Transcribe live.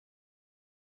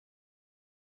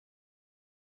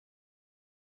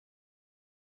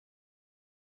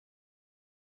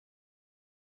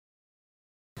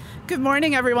Good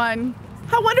morning, everyone.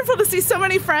 How wonderful to see so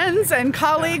many friends and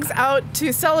colleagues out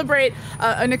to celebrate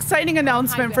an exciting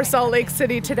announcement for Salt Lake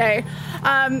City today.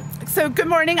 So good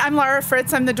morning, I'm Lara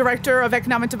Fritts. I'm the Director of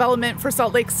Economic Development for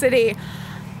Salt Lake City.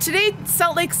 Today,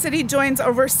 Salt Lake City joins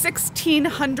over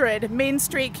 1,600 Main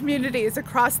Street communities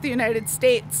across the United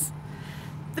States.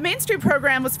 The Main Street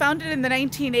program was founded in the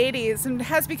 1980s and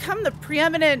has become the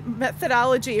preeminent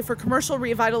methodology for commercial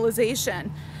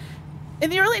revitalization. In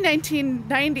the early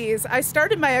 1990s, I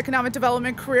started my economic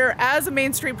development career as a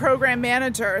Main Street program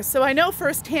manager, so I know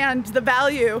firsthand the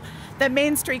value that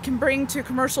Main Street can bring to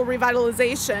commercial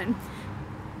revitalization.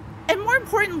 And more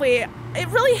importantly, it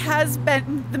really has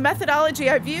been the methodology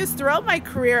I've used throughout my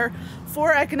career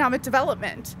for economic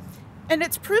development. And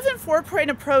its proven four-point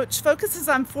approach focuses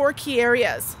on four key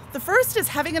areas. The first is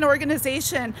having an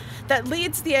organization that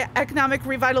leads the economic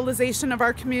revitalization of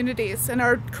our communities and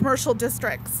our commercial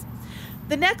districts.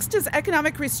 The next is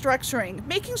economic restructuring,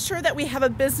 making sure that we have a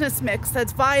business mix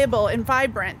that's viable and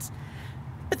vibrant.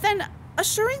 But then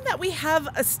assuring that we have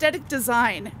aesthetic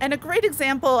design, and a great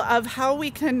example of how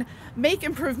we can make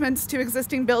improvements to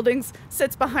existing buildings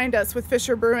sits behind us with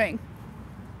Fisher Brewing.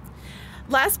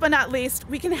 Last but not least,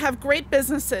 we can have great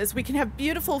businesses, we can have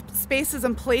beautiful spaces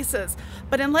and places,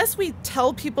 but unless we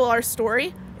tell people our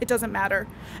story, it doesn't matter.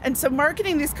 And so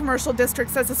marketing these commercial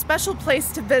districts as a special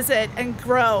place to visit and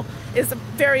grow is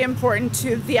very important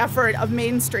to the effort of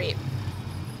Main Street.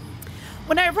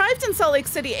 When I arrived in Salt Lake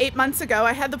City 8 months ago,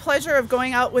 I had the pleasure of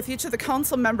going out with each of the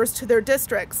council members to their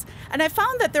districts, and I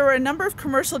found that there were a number of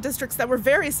commercial districts that were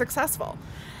very successful.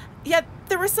 Yet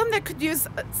there were some that could use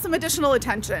some additional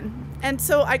attention. And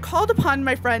so I called upon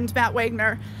my friend Matt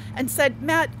Wagner and said,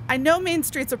 Matt, I know Main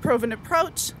Street's a proven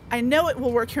approach. I know it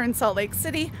will work here in Salt Lake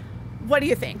City. What do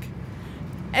you think?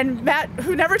 And Matt,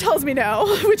 who never tells me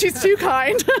no, which is too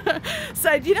kind,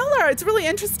 said, you know, Lara, it's really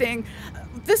interesting.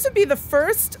 This would be the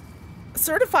first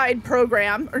certified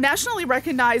program or nationally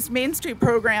recognized Main Street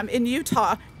program in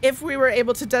Utah if we were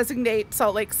able to designate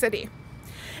Salt Lake City.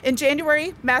 In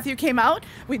January, Matthew came out,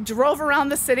 we drove around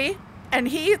the city, and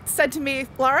he said to me,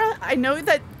 Lara, I know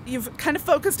that you've kind of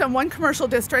focused on one commercial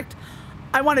district.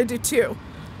 I want to do two.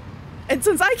 And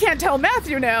since I can't tell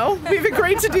Matthew no, we've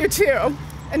agreed to do two.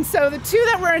 And so the two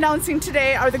that we're announcing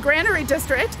today are the Granary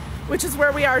district, which is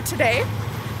where we are today.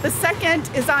 The second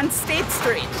is on State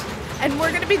Street. And we're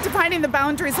going to be defining the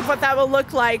boundaries of what that will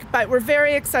look like, but we're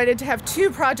very excited to have two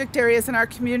project areas in our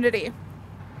community.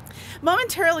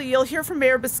 Momentarily, you'll hear from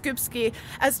Mayor Biskupski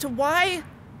as to why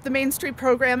the Main Street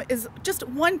program is just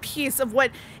one piece of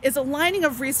what is aligning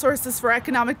of resources for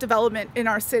economic development in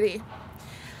our city.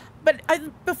 But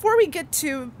before we get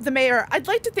to the mayor, I'd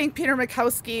like to thank Peter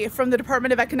Mikowski from the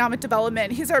Department of Economic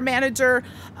Development. He's our manager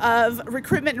of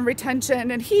recruitment and retention,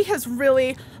 and he has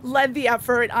really led the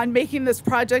effort on making this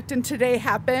project and today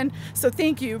happen. So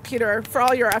thank you, Peter, for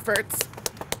all your efforts.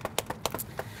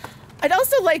 I'd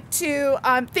also like to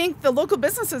thank the local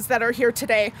businesses that are here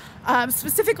today,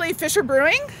 specifically Fisher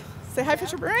Brewing. Say hi,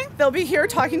 Fisher Brewing. They'll be here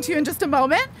talking to you in just a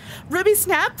moment. Ruby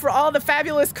Snap for all the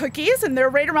fabulous cookies, and they're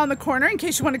right around the corner in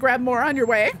case you want to grab more on your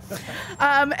way.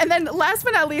 And then last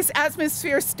but not least,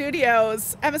 Atmosphere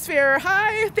Studios. Atmosphere,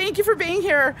 hi, thank you for being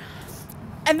here.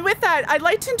 And with that, I'd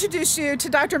like to introduce you to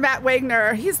Dr. Matt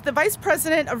Wagner. He's the Vice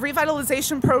President of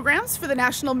Revitalization Programs for the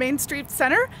National Main Street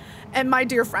Center, and my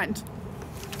dear friend.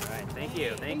 Thank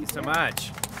you so much.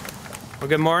 Well,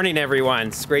 good morning, everyone.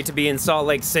 It's great to be in Salt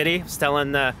Lake City. I was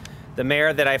telling the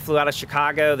mayor that I flew out of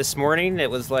Chicago this morning.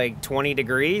 It was like 20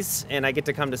 degrees, and I get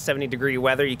to come to 70-degree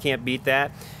weather. You can't beat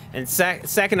that. And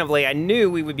secondly, I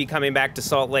knew we would be coming back to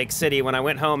Salt Lake City when I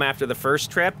went home after the first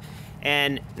trip.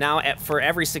 And now for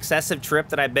every successive trip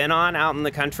that I've been on out in the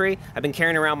country, I've been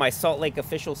carrying around my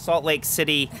official Salt Lake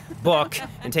City book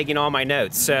and taking all my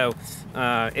notes. So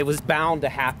it was bound to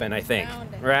happen, I think,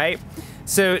 right?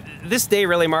 So this day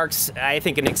really marks, I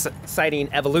think, an exciting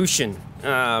evolution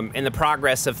in the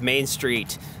progress of Main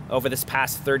Street over this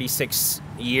past 36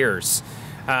 years.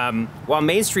 While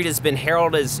Main Street has been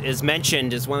heralded, as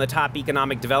mentioned, as one of the top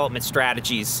economic development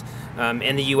strategies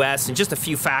in the U.S., and just a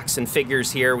few facts and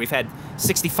figures here, we've had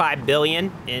 $65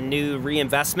 billion in new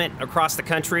reinvestment across the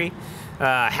country,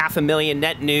 500,000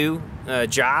 net new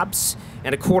jobs,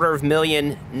 and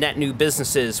 250,000 net new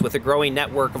businesses with a growing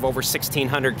network of over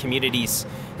 1,600 communities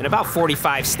in about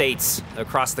 45 states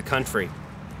across the country.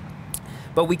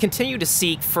 But we continue to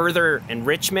seek further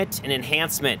enrichment and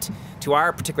enhancement to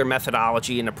our particular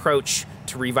methodology and approach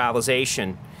to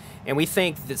revitalization. And we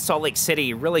think that Salt Lake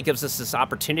City really gives us this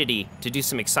opportunity to do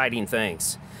some exciting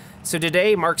things. So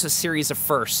today marks a series of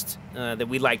firsts that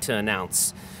we'd like to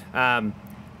announce.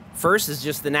 First is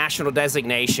just the national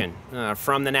designation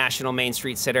from the National Main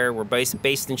Street Center. We're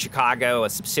based in Chicago, a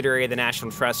subsidiary of the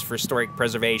National Trust for Historic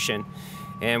Preservation,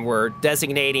 and we're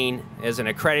designating as an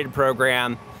accredited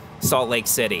program Salt Lake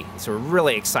City. So we're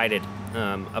really excited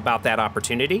about that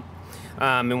opportunity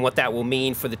and what that will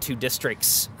mean for the two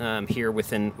districts here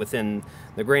within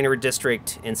the Granary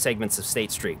district and segments of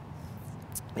State Street.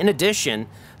 In addition,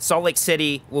 Salt Lake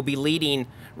City will be leading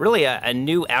really a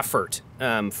new effort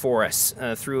for us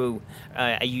through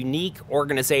a unique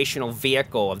organizational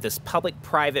vehicle of this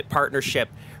public-private partnership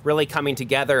really coming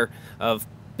together of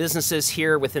businesses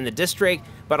here within the district,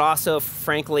 but also,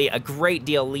 frankly, a great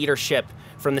deal of leadership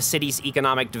from the city's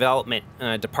economic development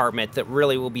department that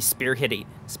really will be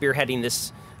spearheading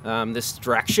this this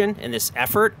direction and this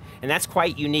effort, and that's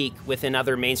quite unique within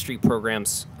other Main Street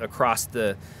programs across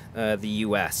the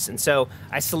U.S. And so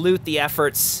I salute the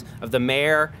efforts of the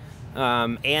mayor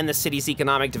and the city's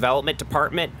economic development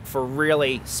department for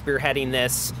really spearheading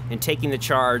this and taking the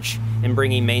charge and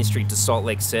bringing Main Street to Salt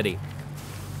Lake City.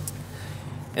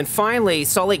 And finally,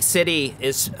 Salt Lake City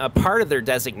is a part of their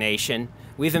designation.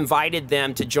 We've invited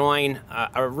them to join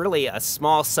really a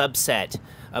small subset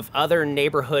of other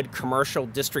neighborhood commercial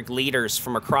district leaders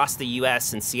from across the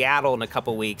U.S. and Seattle in a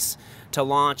couple weeks to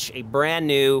launch a brand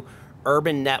new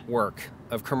urban network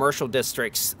of commercial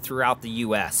districts throughout the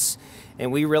U.S.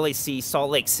 And we really see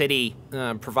Salt Lake City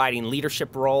providing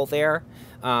leadership role there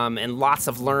and lots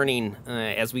of learning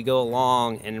as we go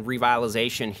along in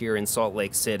revitalization here in Salt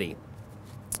Lake City.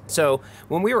 So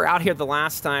when we were out here the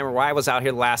last time, or I was out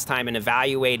here the last time and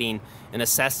evaluating and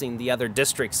assessing the other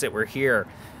districts that were here,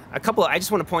 I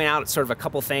just want to point out sort of a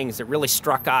couple things that really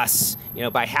struck us,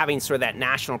 by having sort of that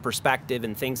national perspective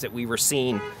and things that we were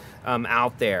seeing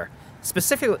out there.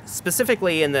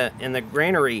 Specifically in the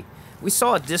Granary, we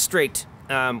saw a district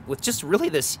with just really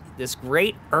this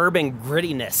great urban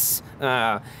grittiness,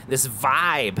 this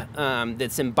vibe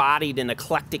that's embodied in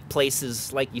eclectic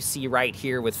places like you see right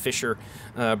here with Fisher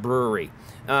Brewery.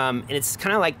 And it's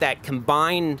kind of like that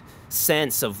combined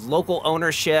sense of local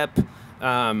ownership,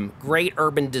 great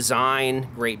urban design,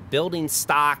 great building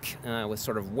stock with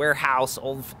sort of warehouse,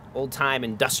 old-time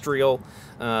industrial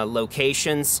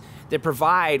locations that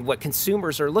provide what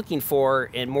consumers are looking for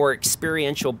in more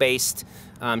experiential-based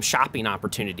shopping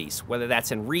opportunities, whether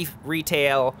that's in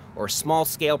retail or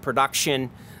small-scale production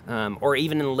or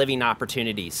even in living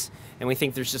opportunities. And we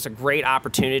think there's just a great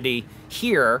opportunity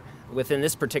here within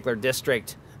this particular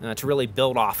district to really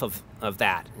build off of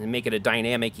that and make it a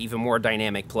dynamic, even more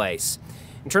dynamic place.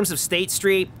 In terms of State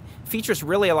Street, features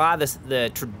really a lot of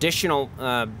the traditional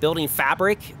building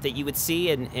fabric that you would see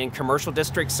in commercial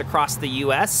districts across the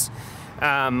U.S.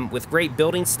 With great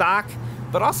building stock,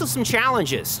 but also some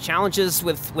challenges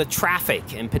with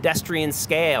traffic and pedestrian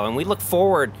scale. And we look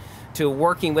forward to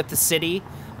working with the city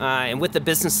and with the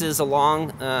businesses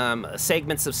along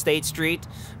segments of State Street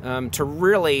to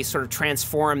really sort of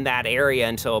transform that area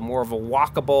into more of a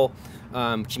walkable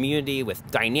community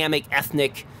with dynamic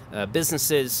ethnic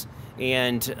businesses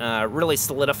and really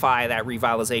solidify that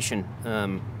revitalization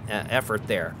effort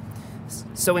there.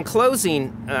 So in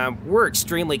closing, we're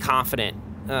extremely confident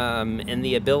in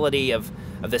the ability of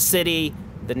the city,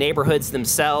 the neighborhoods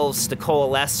themselves to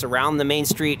coalesce around the Main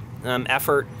Street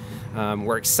effort.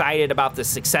 We're excited about the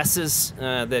successes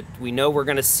that we know we're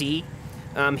going to see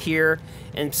here,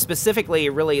 and specifically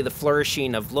really the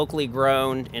flourishing of locally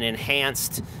grown and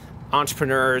enhanced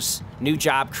entrepreneurs, new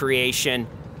job creation,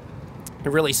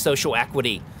 and really social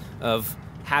equity of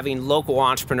having local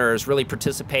entrepreneurs really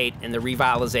participate in the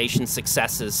revitalization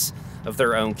successes of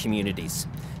their own communities.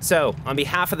 So on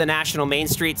behalf of the National Main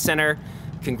Street Center,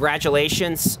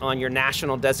 congratulations on your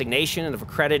national designation of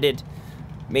accredited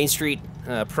Main Street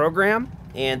program.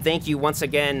 And thank you once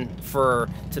again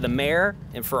to the mayor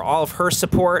and for all of her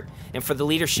support and for the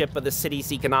leadership of the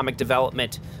city's economic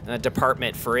development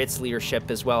department for its leadership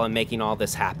as well in making all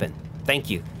this happen. Thank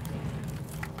you.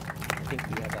 I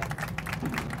think we have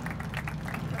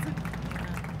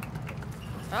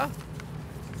Oh,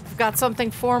 we've got something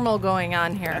formal going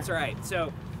on here. That's right.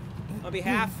 So, on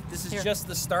behalf, this is just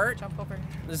the start. Jump over.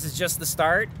 This is just the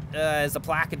start as a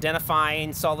plaque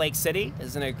identifying Salt Lake City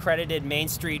as an accredited Main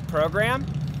Street program.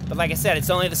 But like I said, it's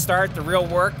only the start. The real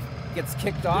work gets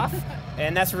kicked off.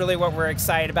 And that's really what we're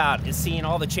excited about, is seeing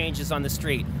all the changes on the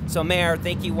street. So, Mayor,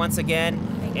 thank you once again.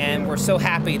 And we're so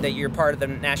happy that you're part of the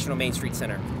National Main Street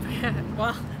Center.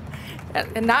 Well,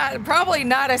 and probably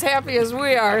not as happy as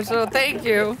we are, so thank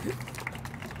you.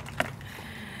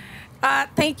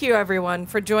 Thank you, everyone,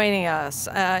 for joining us.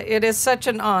 It is such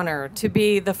an honor to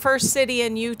be the first city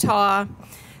in Utah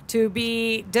to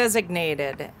be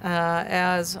designated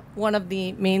as one of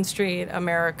the Main Street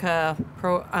America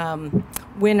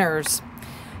winners.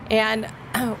 And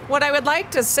what I would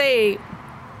like to say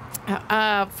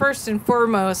first and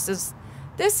foremost is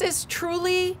this is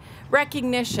truly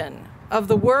recognition of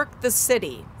the work the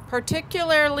city,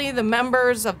 particularly the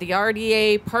members of the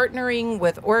RDA, partnering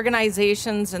with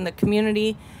organizations in the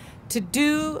community to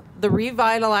do the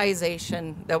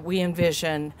revitalization that we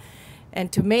envision and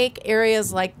to make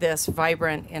areas like this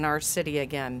vibrant in our city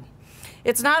again.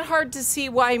 It's not hard to see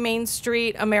why Main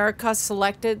Street America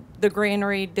selected the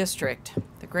Granary District.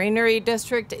 The Granary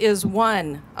District is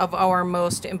one of our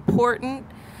most important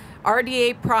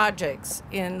RDA projects,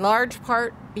 in large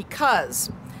part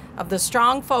because of the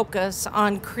strong focus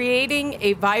on creating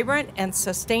a vibrant and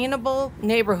sustainable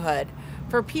neighborhood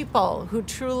for people who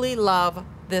truly love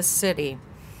this city.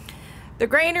 The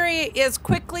Granary is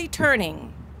quickly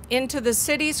turning into the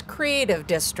city's creative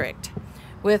district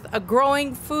with a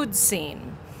growing food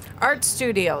scene, art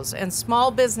studios, and small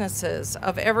businesses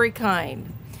of every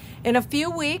kind. In a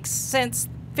few weeks since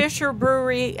Fisher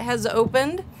Brewery has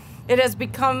opened, it has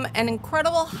become an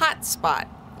incredible hotspot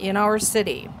in our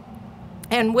city.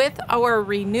 And with our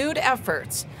renewed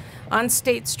efforts on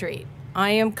State Street, I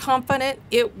am confident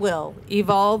it will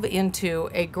evolve into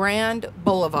a grand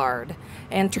boulevard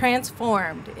and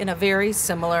transformed in a very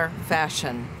similar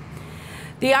fashion.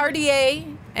 The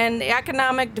RDA and the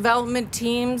economic development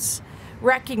teams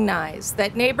recognize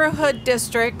that neighborhood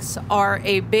districts are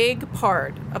a big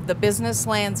part of the business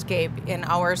landscape in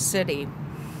our city.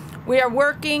 We are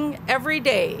working every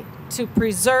day to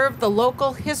preserve the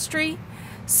local history,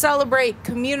 celebrate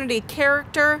community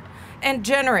character, and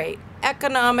generate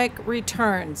economic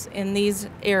returns in these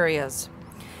areas.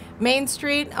 Main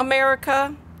Street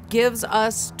America gives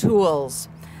us tools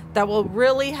that will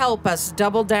really help us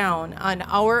double down on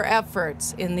our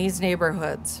efforts in these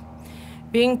neighborhoods.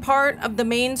 Being part of the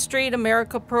Main Street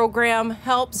America program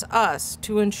helps us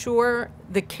to ensure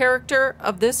the character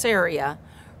of this area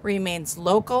remains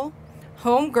local,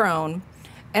 homegrown,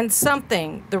 and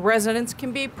something the residents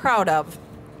can be proud of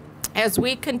as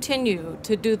we continue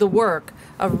to do the work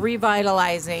of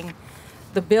revitalizing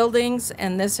the buildings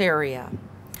in this area.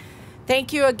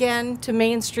 Thank you again to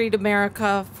Main Street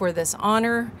America for this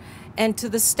honor, and to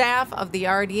the staff of the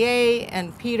RDA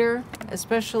and Peter,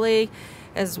 especially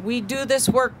as we do this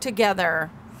work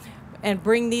together and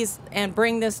bring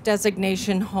this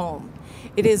designation home.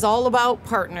 It is all about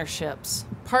partnerships.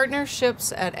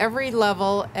 Partnerships at every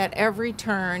level, at every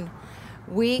turn.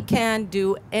 We can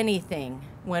do anything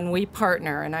when we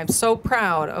partner, and I'm so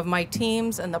proud of my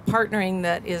teams and the partnering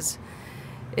that is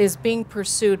being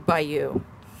pursued by you.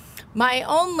 My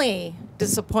only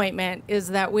disappointment is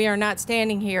that we are not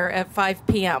standing here at 5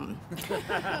 p.m.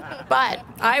 But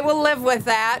I will live with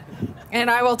that,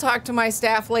 and I will talk to my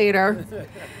staff later.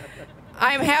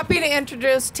 I'm happy to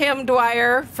introduce Tim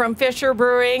Dwyer from Fisher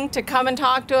Brewing to come and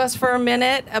talk to us for a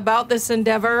minute about this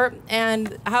endeavor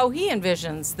and how he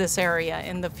envisions this area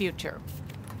in the future.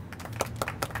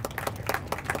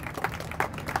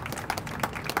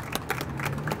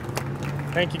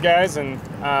 Thank you, guys, and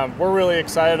we're really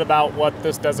excited about what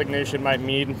this designation might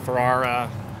mean for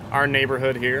our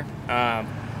neighborhood here.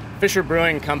 Fisher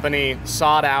Brewing Company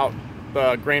sought out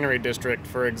the Granary District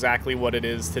for exactly what it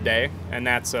is today, and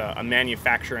that's a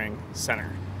manufacturing center.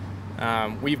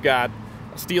 We've got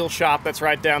a steel shop that's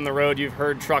right down the road. You've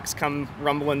heard trucks come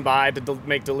rumbling by to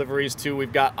make deliveries to.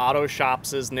 We've got auto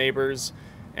shops as neighbors,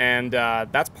 and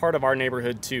that's part of our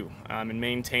neighborhood too, and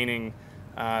maintaining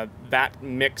that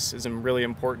mix is really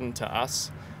important to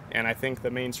us, and I think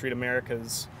that Main Street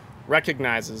America's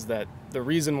recognizes that the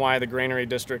reason why the Granary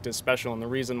District is special and the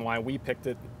reason why we picked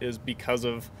it is because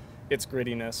of its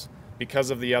grittiness, because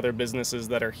of the other businesses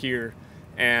that are here,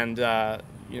 and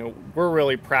we're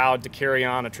really proud to carry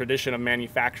on a tradition of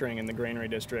manufacturing in the Granary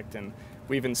District, and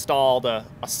we've installed a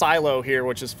silo here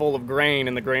which is full of grain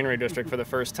in the Granary District for the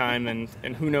first time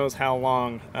in who knows how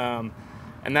long.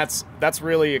 And that's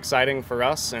really exciting for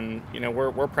us, and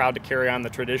we're proud to carry on the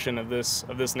tradition of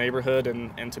this neighborhood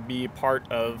and to be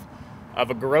part of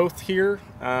a growth here,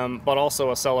 but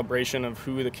also a celebration of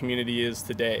who the community is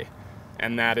today,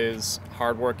 and that is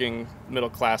hardworking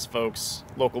middle-class folks,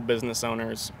 local business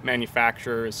owners,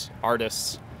 manufacturers,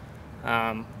 artists,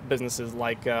 businesses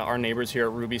like our neighbors here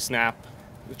at Ruby Snap,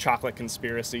 the Chocolate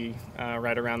Conspiracy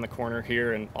right around the corner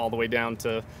here, and all the way down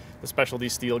to the specialty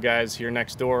steel guys here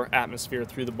next door, Atmosphere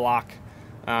through the block.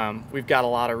 We've got a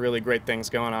lot of really great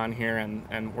things going on here,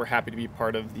 and we're happy to be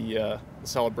part of the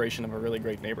celebration of a really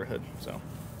great neighborhood. So,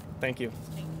 thank you.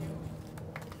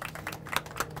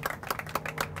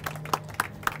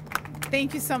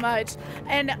 Thank you so much.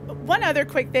 And one other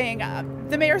quick thing,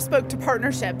 the mayor spoke to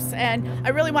partnerships, and I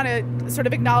really want to sort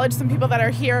of acknowledge some people that are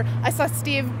here. I saw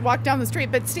Steve walk down the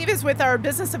street, but Steve is with our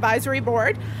Business Advisory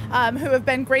Board, who have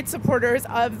been great supporters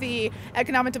of the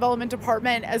Economic Development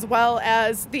Department as well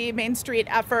as the Main Street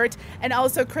effort, and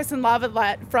also Chris and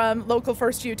Lavalette from Local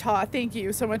First Utah. Thank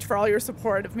you so much for all your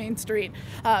support of Main Street.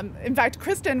 In fact,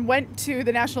 Kristen went to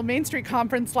the National Main Street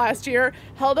Conference last year,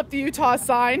 held up the Utah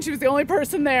sign. She was the only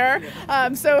person there.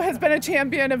 So has been a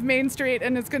champion of Main Street,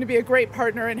 and is going to be a great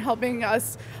partner in helping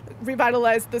us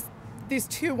revitalize these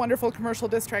two wonderful commercial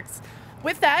districts.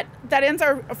 With that ends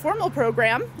our formal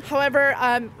program. However,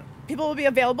 people will be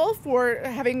available for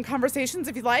having conversations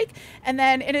if you'd like. And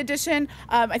then in addition,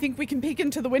 I think we can peek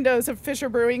into the windows of Fisher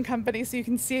Brewing Company so you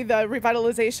can see the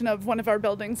revitalization of one of our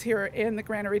buildings here in the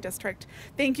Granary district.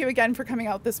 Thank you again for coming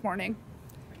out this morning.